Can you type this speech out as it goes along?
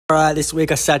Alright, this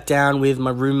week I sat down with my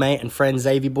roommate and friend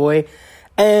Xavier boy,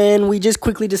 and we just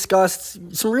quickly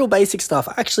discussed some real basic stuff.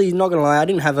 Actually, not gonna lie, I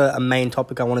didn't have a main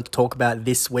topic I wanted to talk about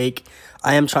this week.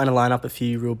 I am trying to line up a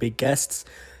few real big guests.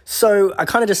 So I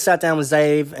kind of just sat down with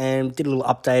Xav and did a little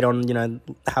update on,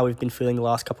 how we've been feeling the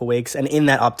last couple of weeks. And in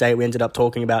that update, we ended up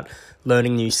talking about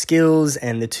learning new skills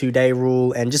and the 2-day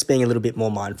rule and just being a little bit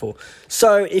more mindful.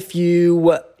 So if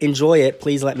you enjoy it,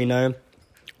 please let me know.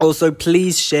 Also,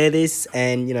 please share this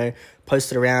and,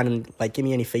 post it around and give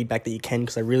me any feedback that you can,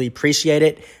 because I really appreciate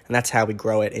it. And that's how we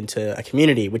grow it into a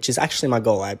community, which is actually my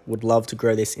goal. I would love to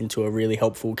grow this into a really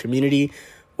helpful community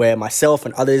where myself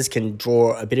and others can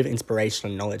draw a bit of inspiration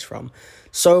and knowledge from.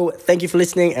 So thank you for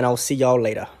listening, and I'll see y'all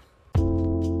later.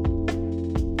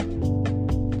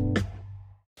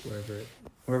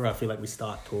 Wherever I feel like we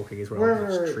start talking is where I'll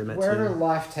just trim it wherever to.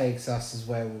 life takes us is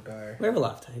where we'll go. Wherever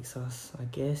life takes us, I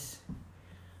guess.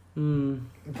 I'm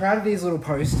proud of these little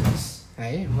posters.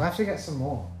 Hey, we'll have to get some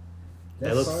more.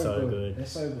 They look so good. They're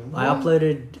so good. I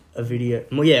uploaded a video.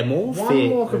 More will fit. One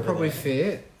more could probably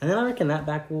fit. And then I reckon that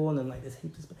back wall, and then there's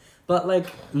heaps of... But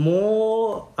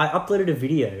more... I uploaded a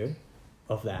video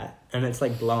of that, and it's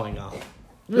blowing up.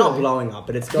 Really? Not blowing up,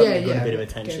 but it's got a bit of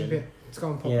attention. It's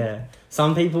gone popular. Yeah.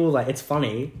 Some people, it's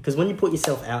funny, because when you put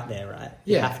yourself out there, right,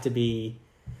 you have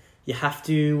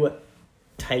to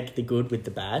take the good with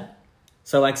the bad.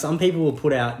 So, some people will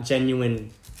put out genuine,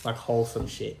 wholesome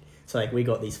shit. So, we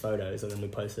got these photos, and then we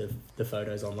posted the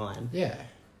photos online. Yeah.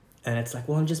 And it's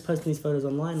I'm just posting these photos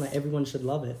online. Everyone should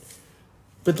love it.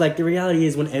 But, the reality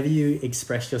is, whenever you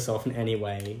express yourself in any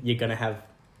way, you're going to have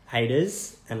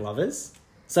haters and lovers.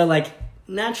 So,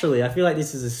 naturally, I feel like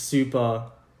this is a super,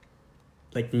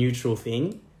 neutral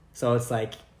thing. So, it's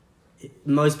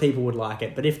most people would like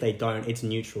it. But if they don't, it's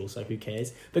neutral. So, who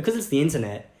cares? Because it's the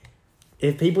internet.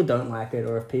 If people don't like it,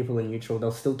 or if people are neutral,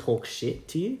 they'll still talk shit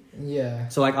to you. Yeah.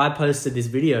 So, I posted this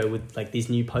video with, these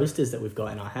new posters that we've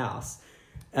got in our house.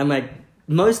 And,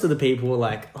 most of the people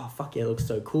were oh, fuck yeah, it looks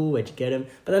so cool. Where'd you get them?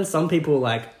 But then some people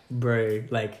were bro,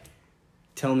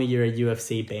 tell me you're a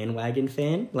UFC bandwagon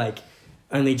fan.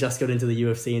 Only just got into the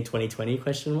UFC in 2020, ?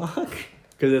 Because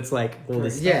it's, all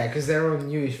this stuff. Yeah, because they're all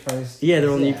new posters. Yeah, they're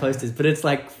all new posters. But it's,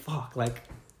 fuck,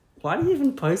 why do you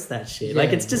even post that shit?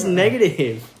 It's just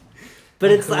negative. But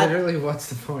it's literally, what's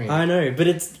the point? I know, but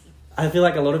I feel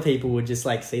like a lot of people would just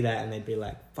see that and they'd be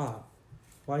fuck,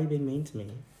 why are you being mean to me?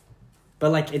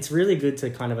 But it's really good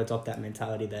to kind of adopt that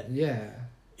mentality that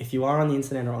if you are on the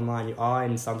internet or online, you are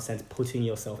in some sense putting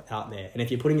yourself out there. And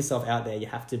if you're putting yourself out there, you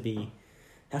have to be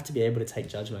able to take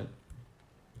judgment,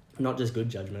 not just good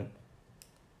judgment.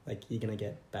 You're gonna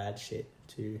get bad shit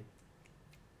too.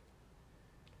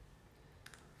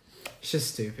 It's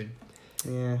just stupid.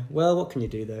 Yeah. Well, what can you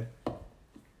do though?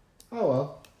 Oh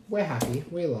well, we're happy.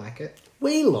 We like it.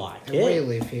 We like and it. We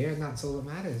live here, and that's all that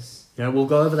matters. We'll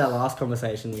go over that last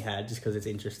conversation we had just because it's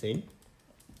interesting.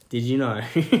 Did you know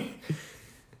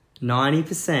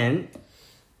 90%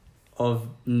 of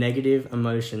negative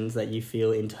emotions that you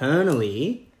feel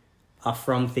internally are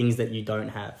from things that you don't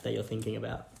have, that you're thinking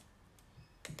about?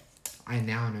 I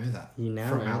now know that. You now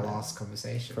from know our that. last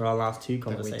conversation. For our last two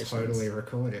conversations. That we totally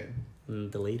recorded.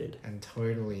 And deleted. And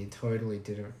totally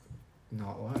didn't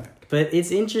not work. But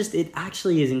it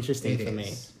actually is interesting for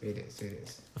me. It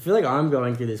is. I feel like I'm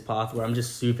going through this path where I'm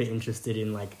just super interested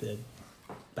in the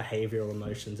behavioral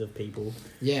emotions of people.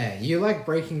 Yeah, you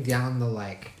breaking down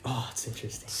the Oh, it's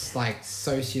interesting.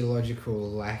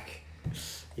 Sociological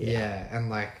Yeah,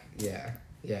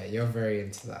 you're very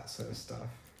into that sort of stuff.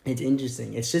 It's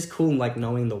interesting. It's just cool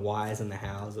knowing the whys and the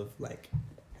hows of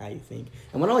how you think.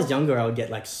 And when I was younger, I would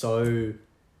get so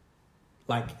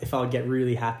if I would get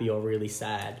really happy or really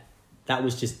sad, that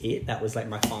was just it. That was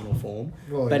my final form.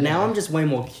 Well, but now I'm just way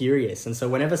more curious. And so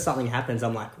whenever something happens,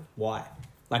 I'm why?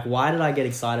 Why did I get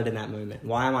excited in that moment?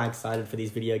 Why am I excited for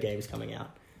these video games coming out?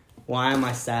 Why am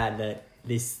I sad that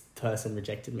this person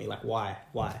rejected me? Why?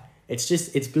 It's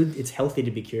good. It's healthy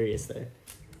to be curious though.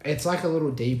 It's a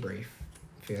little debrief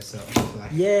for yourself.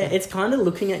 Yeah, it's kind of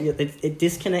looking at it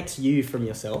disconnects you from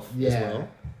yourself as well.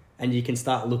 And you can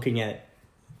start looking at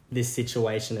this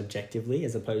situation objectively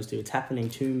as opposed to it's happening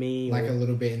to me. A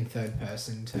little bit in third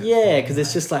person. Yeah, because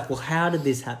it's just well, how did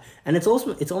this happen? And it's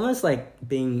almost like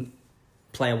being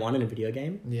player one in a video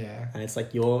game. Yeah. And it's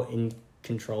you're in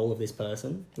control of this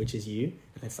person, which is you.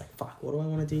 And it's fuck, what do I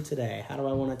want to do today? How do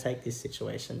I want to take this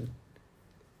situation?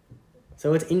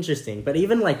 So it's interesting. But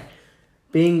even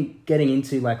getting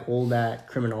into all that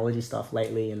criminology stuff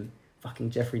lately and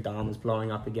fucking Jeffrey Dahmer's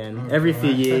blowing up again. Every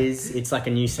few years, it's a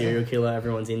new serial killer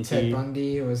everyone's into. Ted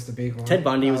Bundy was the big one. Ted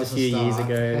Bundy was a few years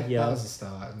ago. Yeah, that was the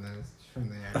start, and then from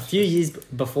there. A few years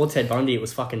before Ted Bundy, it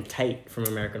was fucking Tate from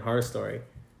American Horror Story,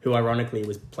 who ironically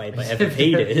was played by Evan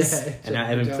Peters, and now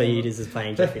Evan Peters is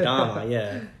playing Jeffrey Dahmer,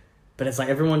 yeah. But it's like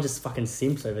everyone just fucking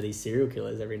simps over these serial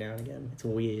killers every now and again. It's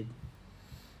weird.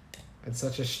 It's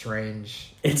such a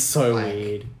strange... It's so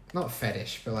weird. Not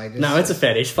fetish, but like... No, it's a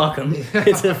fetish. Fuck them.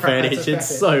 It's a fetish.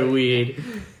 It's so weird.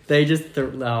 They just... Such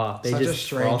a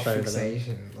strange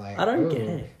fixation. Like, I don't get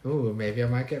it. Ooh, maybe I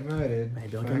might get murdered.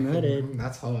 Maybe I'll get murdered.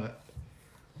 That's hot.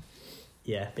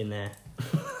 Yeah, been there.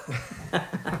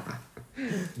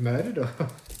 Murdered or...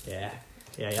 Yeah.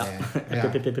 Happens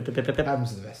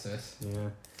to the best of us. Yeah.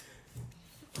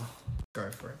 Go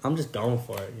for it. I'm just going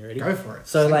for it. You ready? Go for it.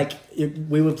 So,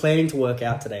 we were planning to work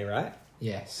out today, right?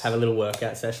 Yes. Have a little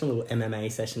workout session, a little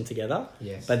MMA session together.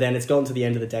 Yes. But then it's gotten to the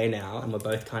end of the day now, and we're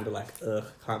both kind of like, ugh,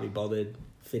 can't be bothered,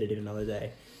 fit it in another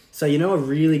day. So, you know a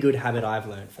really good habit I've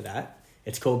learned for that?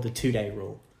 It's called the 2-day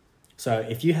rule. So,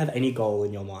 if you have any goal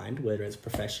in your mind, whether it's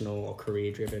professional or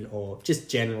career-driven or just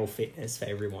general fitness for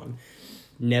everyone,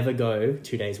 never go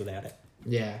 2 days without it.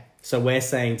 Yeah. So, we're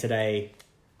saying today...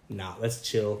 Nah, let's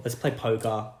chill. Let's play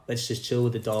poker. Let's just chill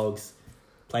with the dogs.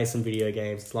 Play some video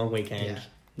games. It's a long weekend. Yeah.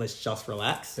 Let's just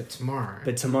relax. But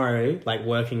tomorrow, like,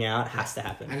 working out has to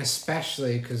happen. And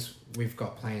especially because we've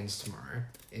got plans tomorrow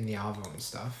in the Arvo and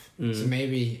stuff. So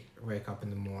maybe wake up in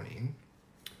the morning.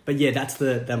 But yeah, that's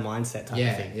the mindset type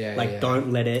of thing. Yeah, like,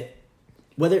 don't let it...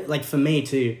 Whether, like, for me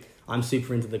too, I'm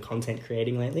super into the content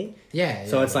creating lately. Yeah.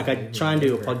 So it's like I try and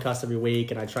do a podcast every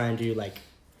week, and I try and do, like,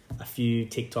 a few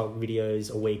TikTok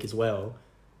videos a week as well.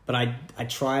 But I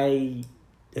try,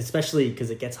 especially because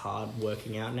it gets hard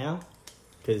working out now,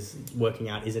 because working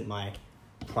out isn't my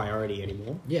priority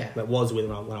anymore. Yeah. It was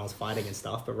when I was fighting and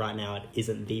stuff, but right now it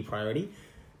isn't the priority.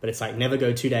 But it's like never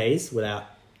go 2 days without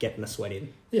getting a sweat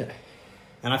in. Yeah.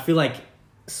 And I feel like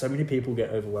so many people get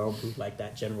overwhelmed with like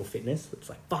that general fitness. It's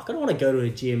like, fuck, I don't want to go to a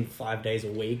gym 5 days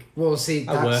a week. Well, see,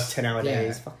 I work 10-hour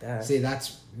days. Fuck that. See,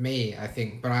 that's me, I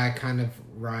think. But I kind of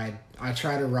I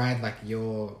try to ride like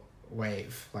your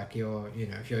wave. Like your, you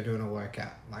know, if you're doing a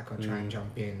workout, like I'll try and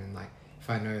jump in, and like if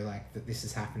I know like that this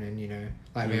is happening, you know,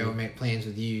 like maybe I'll make plans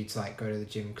with you to like go to the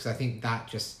gym, because I think that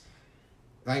just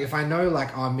like if I know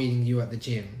like I'm meeting you at the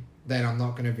gym, then I'm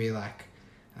not going to be like,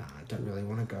 I don't really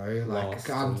want to go. Like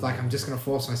I'm just gonna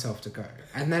force myself to go,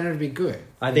 and then it'll be good.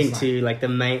 I think too, like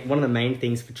one of the main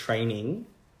things for training,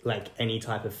 like any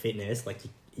type of fitness, like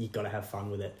you got to have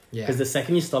fun with it. Yeah. Because the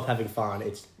second you stop having fun,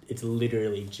 it's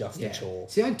literally just a chore.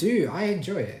 See, I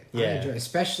enjoy it. Yeah. I enjoy it,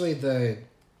 especially the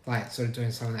like sort of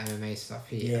doing some of the MMA stuff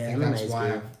here. Yeah, I think MMA's that's why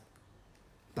good. I've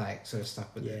like sort of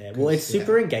stuck with it. Yeah, well, it's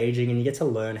super engaging, and you get to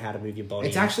learn how to move your body.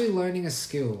 It's actually learning a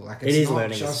skill. Like it's not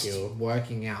learning just a skill.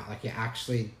 Working out. Like you're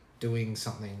actually doing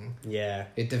something. Yeah,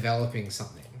 you're developing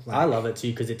something. Like, I love it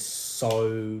too because it's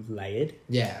so layered.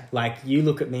 Yeah, like you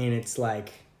look at me and it's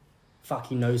like, fuck,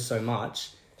 he knows so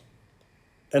much.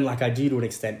 And like I do to an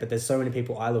extent, but there's so many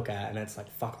people I look at and it's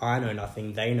like, fuck, I know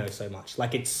nothing. They know so much.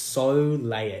 Like it's so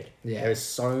layered. Yeah, there's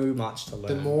so much to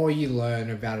learn. The more you learn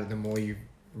about it, the more you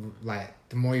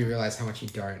realize how much you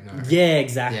don't know. Yeah,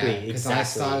 exactly. Yeah, because I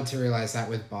started to realize that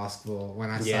with basketball when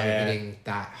I started hitting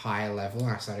that higher level.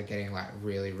 I started getting like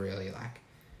really, really like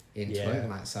into it, and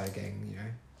like started getting, you know,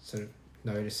 sort of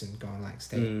notice and going like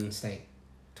state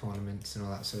tournaments and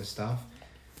all that sort of stuff.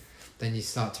 Then you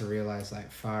start to realize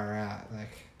like far out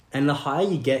like. And the higher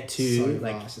you get to, so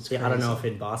like, vast, I don't know if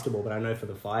in basketball, but I know for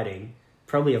the fighting,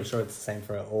 probably I'm sure it's the same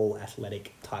for all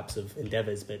athletic types of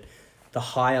endeavors, but the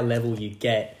higher level you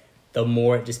get, the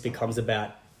more it just becomes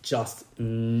about just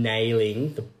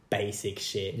nailing the basic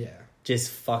shit. Yeah.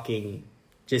 Just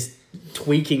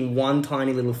tweaking one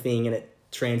tiny little thing and it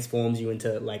transforms you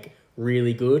into like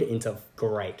really good into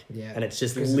great. Yeah. And it's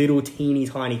just little teeny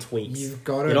tiny tweaks.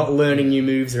 You're not learning new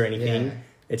moves or anything. Yeah.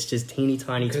 It's just teeny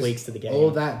tiny tweaks to the game.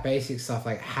 All that basic stuff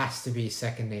like has to be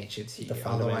second nature to you.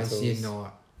 Otherwise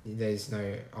there's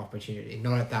no opportunity.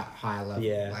 Not at that higher level.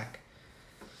 Yeah. Like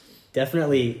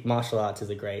definitely martial arts is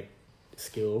a great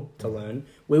skill to learn.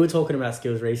 We were talking about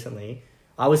skills recently.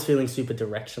 I was feeling super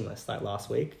directionless like last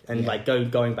week, and like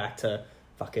going back to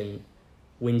fucking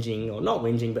whinging, or not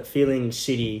whinging, but feeling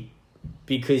shitty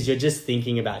because you're just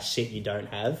thinking about shit you don't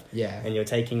have. Yeah. And you're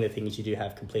taking the things you do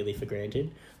have completely for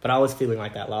granted. But I was feeling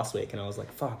like that last week, and I was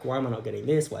like, fuck, why am I not getting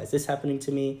this? Why is this happening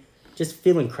to me? Just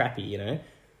feeling crappy, you know?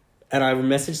 And I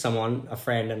messaged someone, a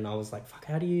friend, and I was like, fuck,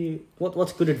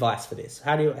 what's good advice for this?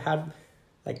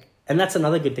 And that's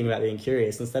another good thing about being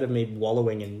curious. Instead of me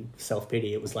wallowing in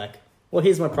self-pity, it was like, well,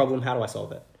 here's my problem. How do I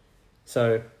solve it?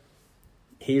 So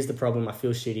here's the problem. I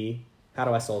feel shitty. How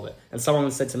do I solve it? And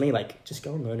someone said to me, like, just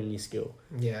go and learn a new skill.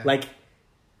 Yeah. Like,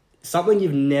 something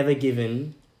you've never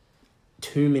given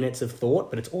 2 minutes of thought,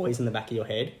 but it's always in the back of your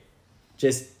head,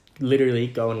 just literally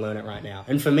go and learn it right now.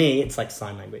 And for me, it's like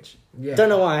sign language. Yeah. Don't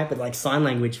know why, but like sign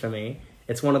language for me,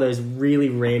 it's one of those really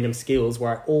random skills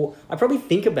where I probably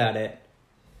think about it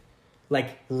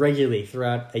like regularly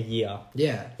throughout a year.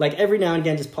 Yeah. Like every now and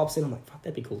again just pops in. I'm like, fuck,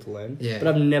 that'd be cool to learn. Yeah. But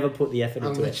I've never put the effort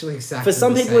into literally it. exactly For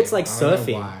some the people, same. it's like I don't know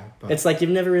surfing. why, but It's like you've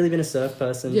never really been a surf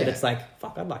person, Yeah. but it's like,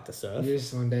 fuck, I'd like to surf. you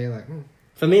just one day like,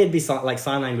 For me, it'd be like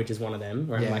sign language is one of them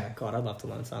where I'm Yeah. like, God, I'd love to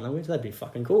learn sign language. That'd be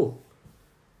fucking cool.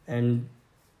 And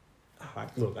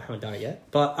look, I haven't done it yet,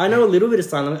 but I know a little bit of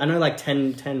sign language. I know like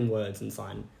 10 words in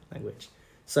sign language.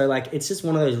 So like, it's just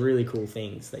one of those really cool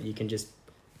things that you can just,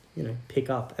 pick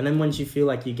up. And then once you feel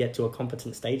like you get to a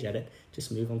competent stage at it,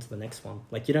 just move on to the next one.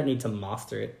 Like you don't need to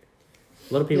master it.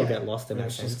 A lot of people get lost in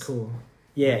that sense. It's just cool.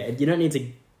 Yeah, you don't need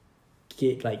to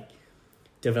get like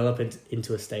develop it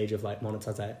into a stage of like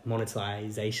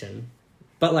monetization,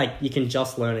 but like you can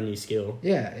just learn a new skill.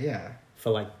 Yeah. For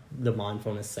like the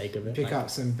mindfulness sake of it. Pick like, up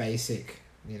some basic,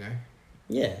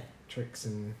 Yeah. tricks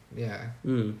and yeah.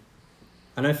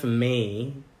 I know for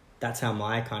me, that's how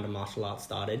my kind of martial arts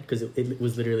started, because it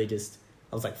was literally just,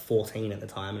 I was like 14 at the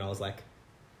time and I was like,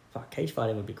 fuck, cage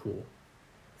fighting would be cool.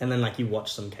 And then like you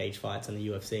watch some cage fights in the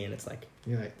UFC and it's like,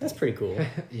 You're like, that's pretty cool.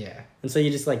 yeah. And so you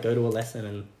just like go to a lesson,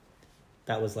 and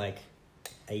that was like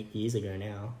 8 years ago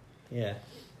now. Yeah.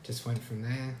 Just went from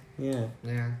there. Yeah.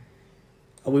 Yeah.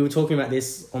 We were talking about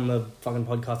this on the fucking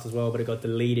podcast as well, but it got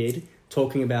deleted,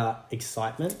 talking about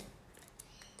excitement.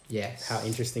 Yes. How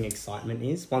interesting excitement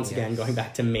is. Once again, Yes. going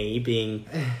back to me being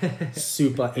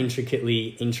super intricately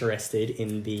interested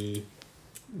in the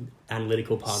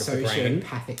analytical part of the brain.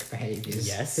 Sociopathic behaviours.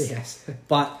 Yes. Yes.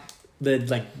 But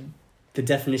the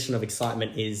definition of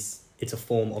excitement is it's a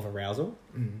form of arousal.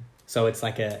 So it's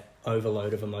like a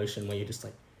overload of emotion where you're just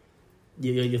like,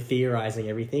 you're theorizing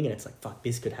everything, and it's like, fuck,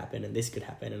 this could happen and this could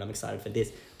happen and I'm excited for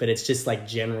this. But it's just like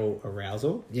general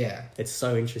arousal. Yeah. It's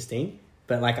so interesting.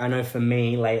 But like, I know for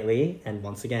me lately, and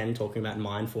once again, talking about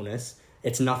mindfulness,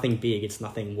 it's nothing big, it's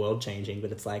nothing world changing,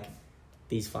 but it's like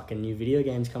these fucking new video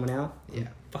games coming out. Yeah.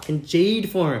 Fucking G'd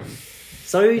for them.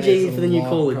 So G'd for the new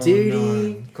Call of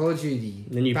Duty. Call of Duty.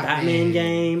 The new Batman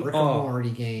game. Rick and Morty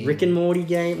game. Rick and Morty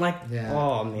game. Like, Yeah.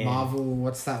 oh man. Marvel,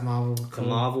 what's that Marvel called? The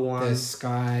Marvel one. The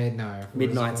Sky, no. what was it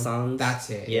Midnight called? Suns. That's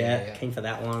it. Yeah, came for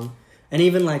that one. And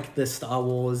even like the Star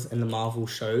Wars and the Marvel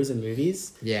shows and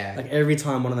movies. Yeah. Like every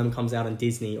time one of them comes out on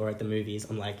Disney or at the movies,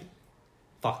 I'm like,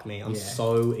 fuck me, I'm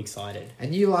so excited.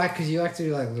 And you like to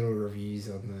do like little reviews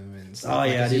on them and stuff. Oh,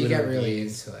 yeah, I do you get little really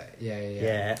reviews. into it. Yeah.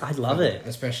 Yeah, I love it.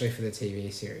 Especially for the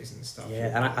TV series and stuff. Yeah,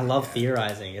 and I love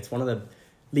theorizing. It's one of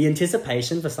the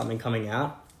anticipation for something coming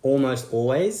out almost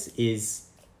always is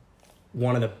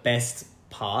one of the best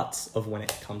parts of when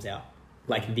it comes out.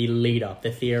 Like the lead up, the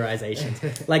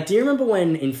theorizations. Like, do you remember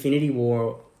when Infinity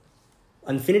War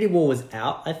was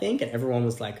out, I think, and everyone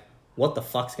was like, what the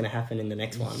fuck's going to happen in the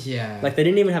next one? Yeah. Like, they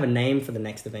didn't even have a name for the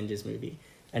next Avengers movie.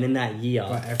 And in that year,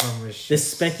 But everyone was the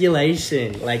just...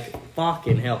 speculation, like,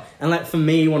 fucking hell. And, like, for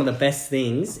me, one of the best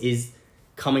things is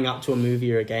coming up to a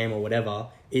movie or a game or whatever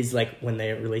is, like, when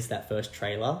they release that first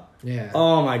trailer. Yeah.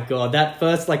 Oh, my God. That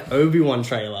first, like, Obi-Wan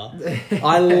trailer.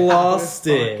 I lost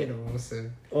it. Fucking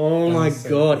awesome. Oh, That my was so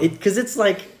God. good. Because it's,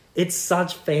 like, it's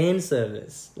such fan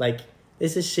service. Like,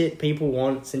 this is shit people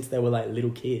want since they were, like, little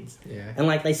kids. Yeah. And,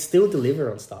 like, they still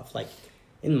deliver on stuff. Like,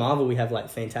 in Marvel, we have, like,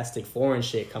 Fantastic Four and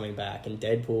shit coming back, and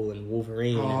Deadpool and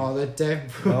Wolverine. Oh, the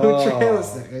Deadpool Oh.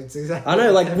 trailers. It's exactly I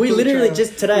know, like, we Deadpool literally trailer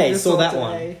just today we just saw that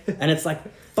today. one. And it's like,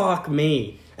 fuck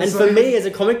me. And It's for like- me, as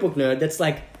a comic book nerd, that's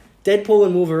like, Deadpool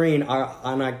and Wolverine are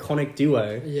an iconic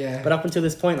duo. Yeah. But up until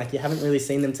this point, like, you haven't really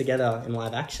seen them together in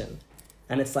live action.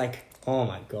 And it's like, oh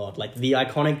my God. Like, the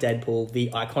iconic Deadpool, the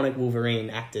iconic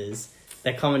Wolverine actors,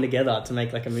 they're coming together to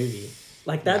make, like, a movie.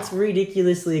 Like, that's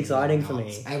ridiculously exciting for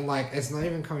me. And like, it's not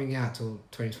even coming out till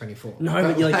 2024. No,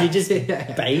 but you're like, you just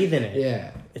yeah. bathe in it.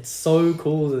 Yeah. It's so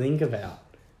cool to think about.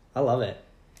 I love it.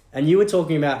 And you were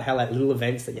talking about how, like, little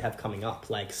events that you have coming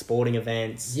up, like sporting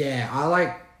events. Yeah, I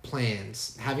like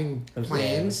plans. Having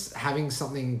plans, having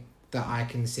something that I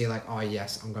can see, like, oh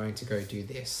yes, I'm going to go do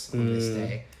this on this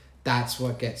day. That's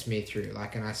what gets me through.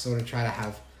 Like, and I sort of try to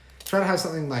have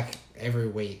something like every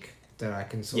week that I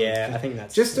can sort of... Yeah, I think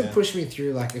that's... Just to push me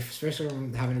through, like, especially when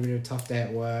I'm having a bit of a tough day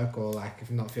at work, or like if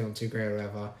I'm not feeling too great or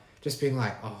whatever, just being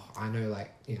like, oh, I know,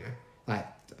 like, you know, like,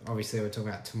 obviously we're talking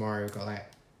about tomorrow, we've got like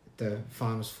the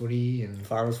Farmers footy, and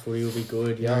Farmers footy will be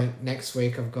good, you know, next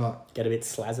week I've got... Get a bit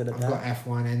slazzard at I've that. got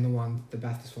F1 and the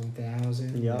Bathurst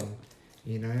 1000. Yep. And,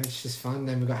 you know, it's just fun.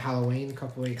 Then we've got Halloween a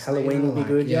couple of weeks Halloween later, will be like,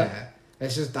 good, yeah. yep.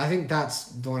 It's just, I think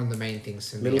that's one of the main things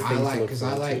for me. Little things to look because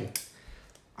I forward to.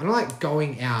 I don't like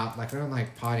going out, like I don't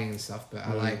like partying and stuff, but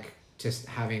I Mm. like just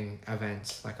having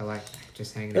events. Like I like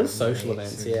just hanging out. Little with my social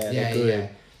mates events, yeah, they're yeah. good.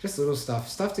 Just little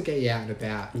stuff to get you out and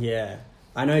about. Yeah.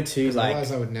 I know too, 'Cause like...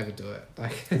 otherwise I would never do it.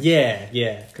 Like Yeah,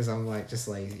 yeah. because I'm like just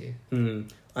lazy.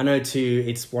 I know too,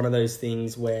 it's one of those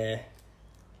things where,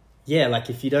 yeah, like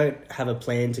if you don't have a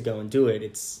plan to go and do it,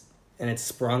 it's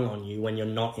sprung on you when you're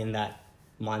not in that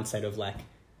mindset of like,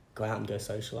 go out and go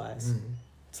socialize.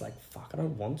 It's like, fuck, I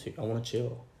don't want to. I want to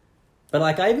chill. But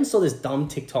like, I even saw this dumb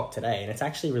TikTok today and it's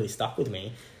actually really stuck with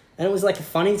me. And it was like a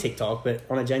funny TikTok, but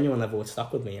on a genuine level, it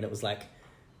stuck with me. And it was like,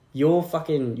 your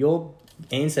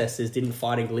ancestors didn't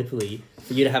fight in Gallipoli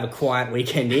for you to have a quiet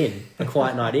weekend in, a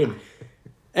quiet night in.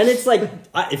 And it's like,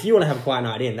 if you want to have a quiet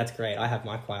night in, that's great. I have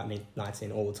my quiet nights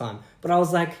in all the time. But I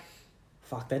was like,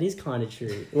 fuck, that is kind of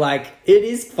true. Like, it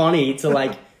is funny to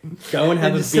like go and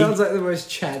have It sounds like the most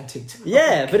Chad TikTok.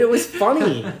 Yeah, but it was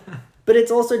funny. But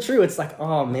it's also true. It's like,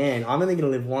 oh man, I'm only going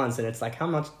to live once. And it's like, how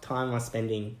much time am I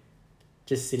spending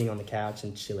just sitting on the couch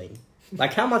and chilling?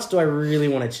 Like, how much do I really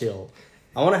want to chill?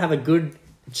 I want to have a good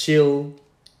chill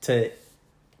to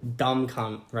dumb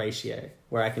cunt ratio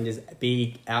where I can just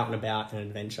be out and about in an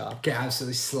adventure. Get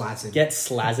absolutely slazzed. Get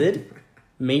slazzed,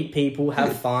 meet people,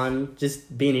 have fun,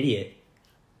 just be an idiot.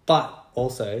 But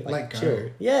also, like, Let go. chill.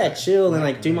 Yeah, chill and,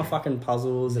 Let like, do go. my fucking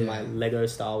puzzles and Yeah. my Lego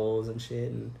Star Wars and shit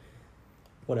and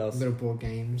what else? Little board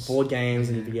games. Board games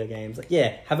and video games. Like,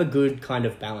 yeah, have a good kind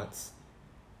of balance.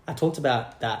 I talked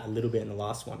about that a little bit in the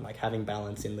last one, like having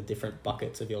balance in the different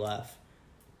buckets of your life.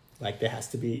 Like, there has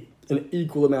to be an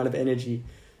equal amount of energy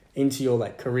into your,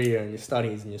 like, career and your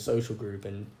studies and your social group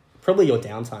and probably your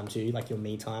downtime too, like your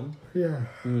me time. Yeah.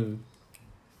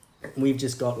 We've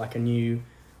just got, like, a new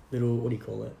little, what do you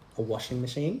call it? A washing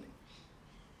machine.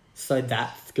 So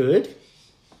that's good.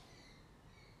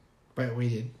 Wait, we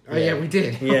did. Oh, Yeah. yeah, we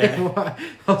did. Yeah.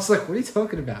 I was like, what are you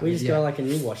talking about? We just got, like, a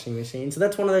new washing machine. So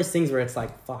that's one of those things where it's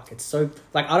like, fuck, it's so...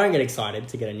 Like, I don't get excited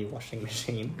to get a new washing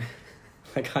machine.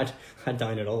 Like, I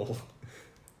don't at all.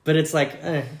 But it's like,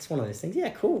 it's one of those things. Yeah,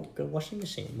 cool. Got a washing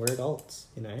machine. We're adults,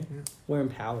 you know? Yeah. We're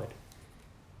empowered.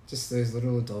 Just those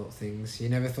little adult things you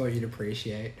never thought you'd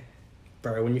appreciate.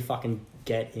 Bro, when you fucking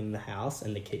get in the house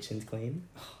and the kitchen's clean...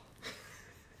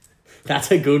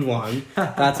 That's a good one.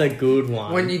 That's a good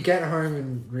one. When you get home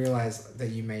and realise that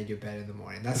you made your bed in the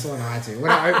morning. That's what I do.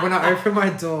 When I open my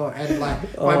door and,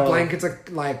 like, my blankets are,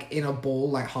 like, in a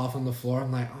ball, like, half on the floor,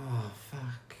 I'm like, oh, fuck.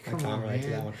 I Come can't on, relate to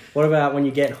man. that one. What about when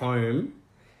you get home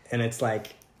and it's,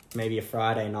 like, maybe a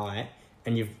Friday night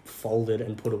and you've folded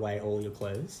and put away all your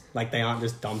clothes? Like, they aren't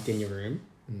just dumped in your room.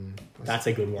 That's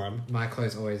a good one. My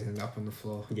clothes always end up on the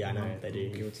floor. Yeah, I know, they do.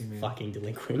 I'm guilty, man. Fucking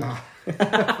delinquent. Oh.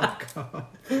 Fuck off.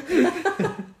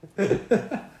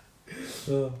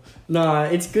 No,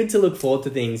 it's good to look forward to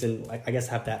things and, like, I guess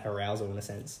have that arousal in a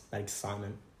sense, that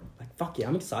excitement. Like, fuck yeah,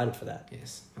 I'm excited for that.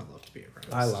 Yes, I love to be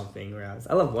aroused. I love being aroused.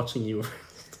 I love watching you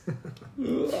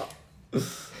aroused.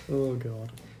 Oh,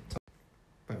 God.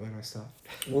 Wait, where do I start?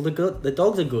 Well, the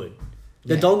dogs are good.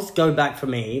 The dogs go back for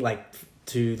me, like,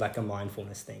 to, like, a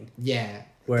mindfulness thing. Yeah.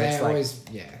 Where they it's like, always,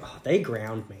 they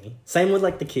ground me. Same with,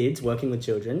 like, the kids working with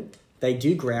children. They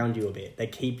do ground you a bit. They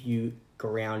keep you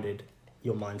grounded,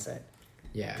 your mindset.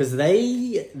 Yeah. Because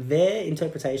their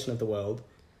interpretation of the world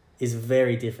is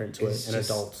very different to It's an just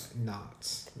adult.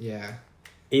 nuts. Yeah.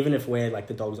 Even if we're, like,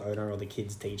 the dog's owner or the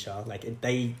kid's teacher, like,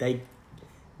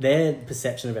 their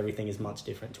perception of everything is much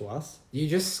different to us. You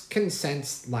just can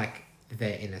sense, like,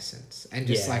 their innocence. And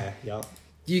just, yeah.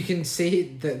 you can see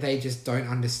that they just don't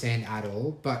understand at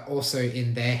all, but also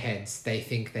in their heads, they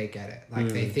think they get it. Like,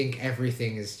 they think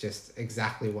everything is just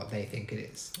exactly what they think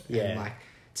it is. Yeah. And, like,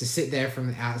 to sit there from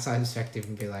the outside perspective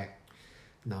and be like,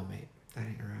 no, mate, that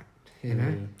ain't right. You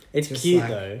know? It's Just cute, like-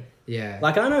 though. Yeah.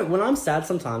 Like, I know, when I'm sad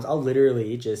sometimes, I'll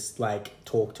literally just, like,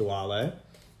 talk to Arlo.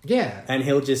 Yeah. And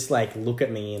he'll just, like, look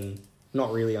at me and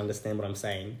not really understand what I'm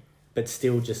saying, but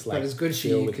still just, like, But it's good for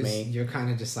chill you with because me. you're kind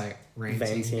of just, like, ranting.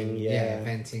 Venting, and, yeah.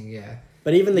 venting, yeah.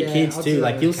 But even the Yeah, kids I'll too, do that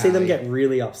like, with you'll see them Callie. get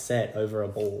really upset over a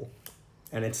ball.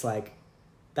 And it's like,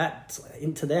 that's,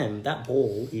 into them, that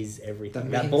ball is everything.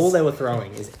 That That means ball they were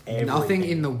throwing is everything. Nothing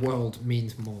in the world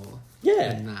means more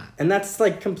Yeah. than that. And that's,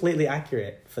 like, completely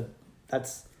accurate.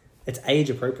 It's age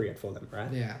appropriate for them,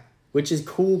 right? Yeah. Which is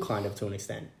cool, kind of, to an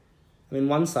extent. I mean,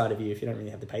 one side of you, if you don't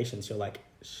really have the patience, you're like,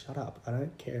 shut up, I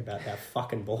don't care about that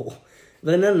fucking ball.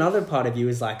 But then another part of you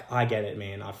is like, I get it,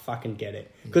 man, I fucking get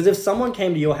it. Because if someone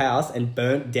came to your house and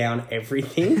burnt down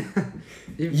everything,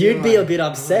 you'd be a bit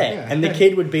upset. Oh, yeah. And the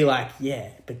kid would be like, yeah,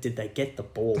 but did they get the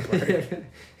ball, bro?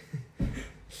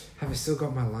 have I still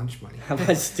got my lunch money? Have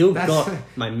I still got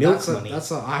my milk money?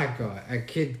 That's what I got. A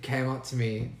kid came up to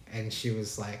me and she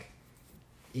was like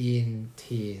in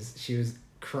tears. She was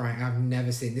crying. I've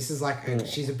never seen, this is like,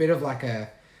 she's a bit of like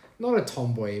not a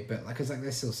tomboy, but like, cause like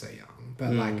they're still so young,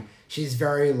 but like she's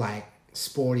very like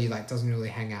sporty, like doesn't really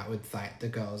hang out with like the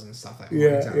girls and stuff, like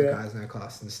hangs out with guys in her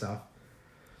class and stuff.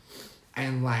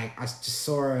 And like I just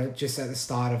saw her just at the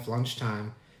start of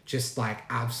lunchtime, just like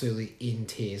absolutely in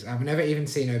tears. I've never even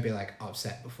seen her be like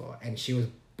upset before, and she was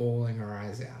bawling her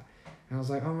eyes out. And I was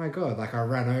like, oh my god! Like I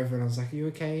ran over and I was like, you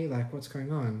okay? Like what's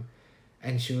going on?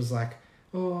 And she was like,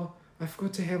 oh, I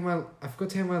forgot to hand my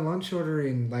lunch order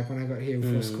in like when I got here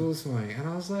before school this morning. And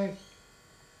I was like,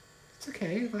 it's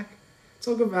okay, like it's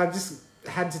all good. I just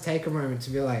had to take a moment to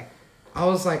be like, I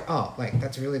was like, oh, like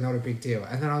that's really not a big deal.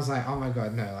 And then I was like, oh my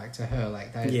god, no, like to her,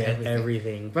 like that is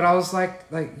everything. But I was like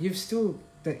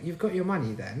you've got your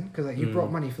money then, because like you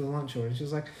brought money for the lunch order. And she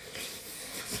was like,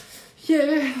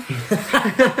 yeah.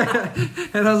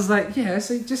 And I was like, yeah,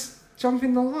 so just jump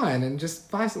in the line and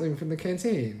just buy something from the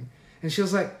canteen. And she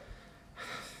was like,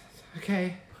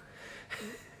 okay.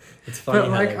 It's funny. But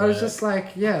like I was just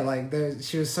like, yeah, like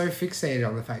she was so fixated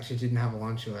on the fact she didn't have a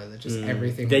lunch order that just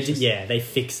everything. They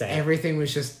fixate. Everything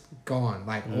was just gone.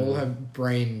 Like all her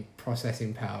brain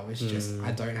processing power was just,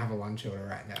 I don't have a lunch order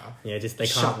right now. Yeah, just they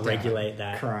can't regulate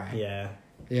that. Cry. Yeah.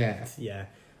 Yeah. Yeah.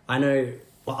 I know.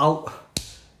 Well,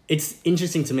 it's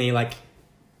interesting to me. Like,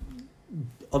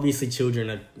 obviously,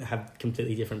 children have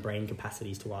completely different brain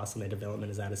capacities to us, and their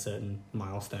development is at a certain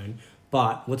milestone.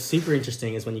 But what's super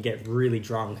interesting is when you get really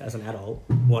drunk as an adult,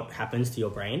 what happens to your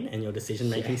brain and your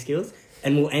decision-making skills.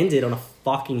 And we'll end it on a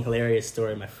fucking hilarious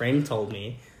story my friend told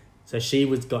me. So she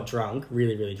got drunk,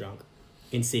 really, really drunk,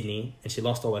 in Sydney, and she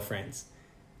lost all her friends.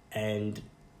 And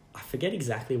I forget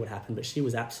exactly what happened, but she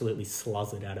was absolutely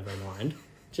sluzzed out of her mind.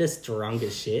 Just drunk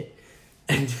as shit.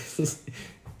 And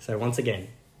so once again,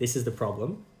 this is the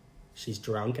problem. She's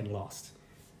drunk and lost.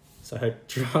 So her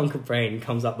drunk brain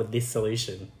comes up with this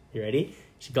solution. You ready?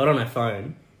 She got on her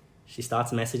phone. She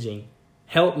starts messaging,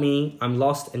 help me, I'm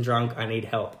lost and drunk, I need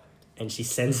help. And she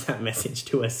sends that message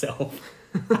to herself.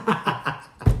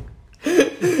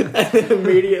 And then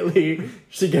immediately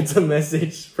she gets a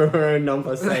message from her own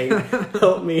number saying,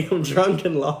 help me, I'm drunk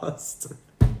and lost.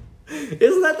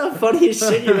 Isn't that the funniest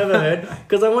shit you've ever heard?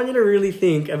 Because I want you to really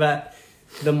think about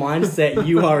the mindset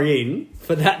you are in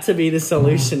for that to be the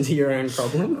solution to your own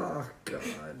problem. Oh, God.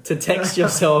 To text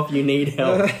yourself, you need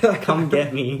help. Come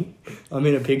get me. I'm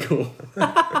in a pickle.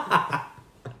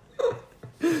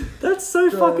 That's so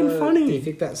fucking funny. Do you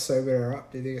think that sobered her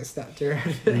up? Do you think it snapped her out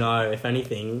of it? No, if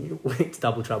anything, it's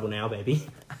double trouble now, baby.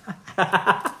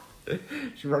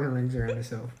 She's running rings around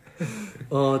herself.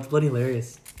 Oh, it's bloody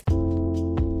hilarious.